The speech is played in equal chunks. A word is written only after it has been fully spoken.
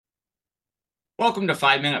Welcome to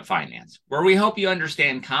 5-Minute Finance, where we help you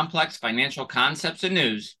understand complex financial concepts and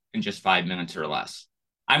news in just 5 minutes or less.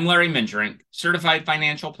 I'm Larry Mindrink, certified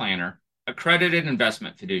financial planner, accredited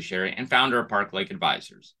investment fiduciary, and founder of Park Lake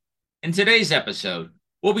Advisors. In today's episode,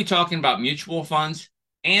 we'll be talking about mutual funds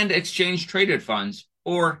and exchange-traded funds,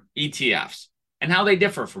 or ETFs, and how they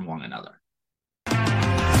differ from one another.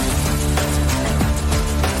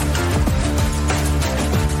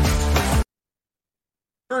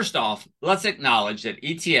 First off, let's acknowledge that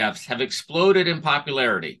ETFs have exploded in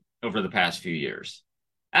popularity over the past few years.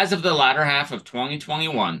 As of the latter half of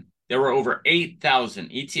 2021, there were over 8,000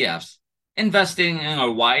 ETFs investing in a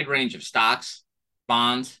wide range of stocks,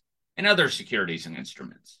 bonds, and other securities and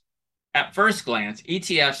instruments. At first glance,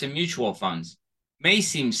 ETFs and mutual funds may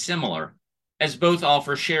seem similar, as both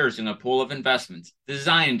offer shares in a pool of investments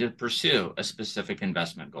designed to pursue a specific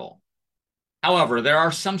investment goal. However, there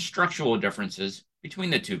are some structural differences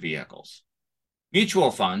between the two vehicles.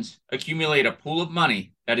 Mutual funds accumulate a pool of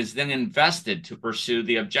money that is then invested to pursue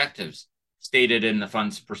the objectives stated in the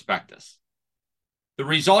fund's prospectus. The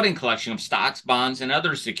resulting collection of stocks, bonds, and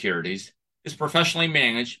other securities is professionally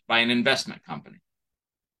managed by an investment company.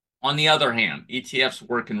 On the other hand, ETFs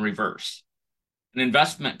work in reverse. An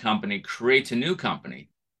investment company creates a new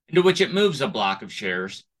company into which it moves a block of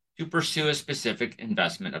shares to pursue a specific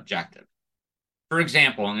investment objective. For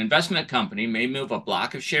example, an investment company may move a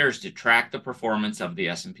block of shares to track the performance of the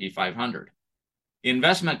S&P 500. The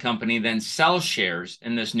investment company then sells shares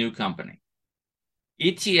in this new company.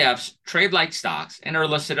 ETFs trade like stocks and are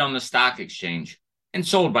listed on the stock exchange and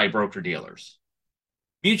sold by broker-dealers.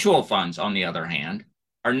 Mutual funds, on the other hand,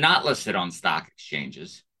 are not listed on stock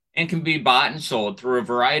exchanges and can be bought and sold through a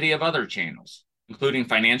variety of other channels, including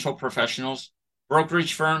financial professionals,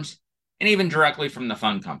 brokerage firms, and even directly from the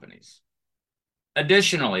fund companies.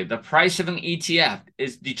 Additionally, the price of an ETF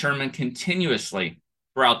is determined continuously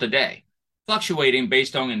throughout the day, fluctuating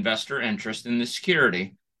based on investor interest in the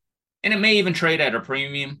security, and it may even trade at a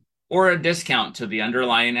premium or a discount to the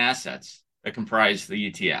underlying assets that comprise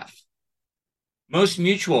the ETF. Most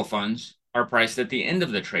mutual funds are priced at the end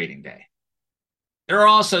of the trading day. There are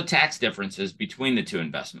also tax differences between the two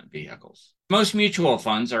investment vehicles. Most mutual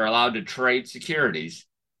funds are allowed to trade securities.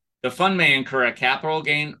 The fund may incur a capital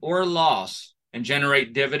gain or loss and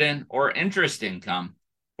generate dividend or interest income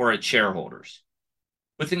for its shareholders.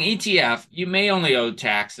 With an ETF, you may only owe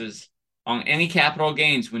taxes on any capital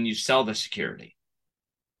gains when you sell the security.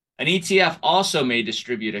 An ETF also may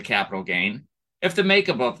distribute a capital gain if the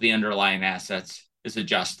makeup of the underlying assets is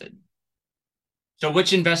adjusted. So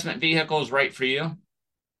which investment vehicle is right for you?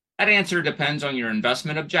 That answer depends on your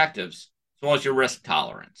investment objectives as well as your risk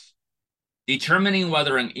tolerance. Determining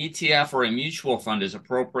whether an ETF or a mutual fund is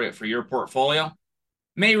appropriate for your portfolio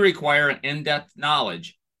may require an in-depth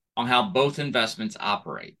knowledge on how both investments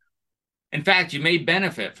operate. In fact, you may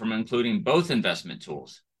benefit from including both investment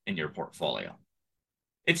tools in your portfolio.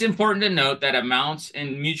 It's important to note that amounts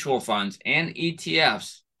in mutual funds and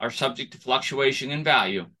ETFs are subject to fluctuation in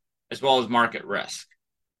value as well as market risk.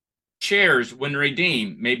 Shares, when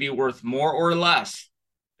redeemed, may be worth more or less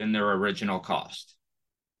than their original cost.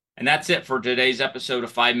 And that's it for today's episode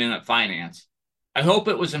of 5-Minute Finance. I hope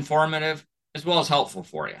it was informative as well as helpful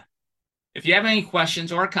for you. If you have any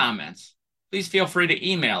questions or comments, please feel free to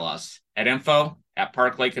email us at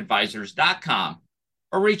info@parklakeadvisors.com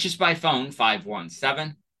or reach us by phone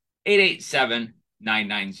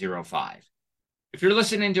 517-887-9905. If you're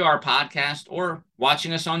listening to our podcast or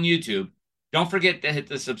watching us on YouTube, don't forget to hit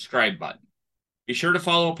the subscribe button. Be sure to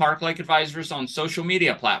follow Park Lake Advisors on social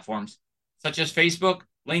media platforms such as Facebook,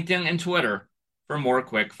 LinkedIn, and Twitter for more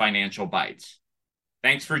quick financial bites.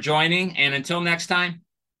 Thanks for joining, and until next time,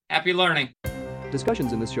 happy learning.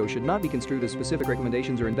 Discussions in this show should not be construed as specific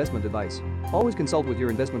recommendations or investment advice. Always consult with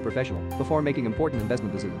your investment professional before making important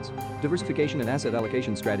investment decisions. Diversification and asset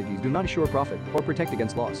allocation strategies do not assure profit or protect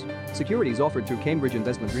against loss. Securities offered through Cambridge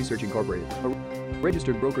Investment Research Incorporated, a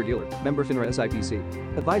registered broker-dealer, member FINRA SIPC.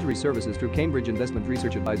 Advisory services through Cambridge Investment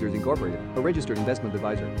Research Advisors Incorporated, a registered investment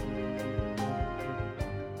advisor.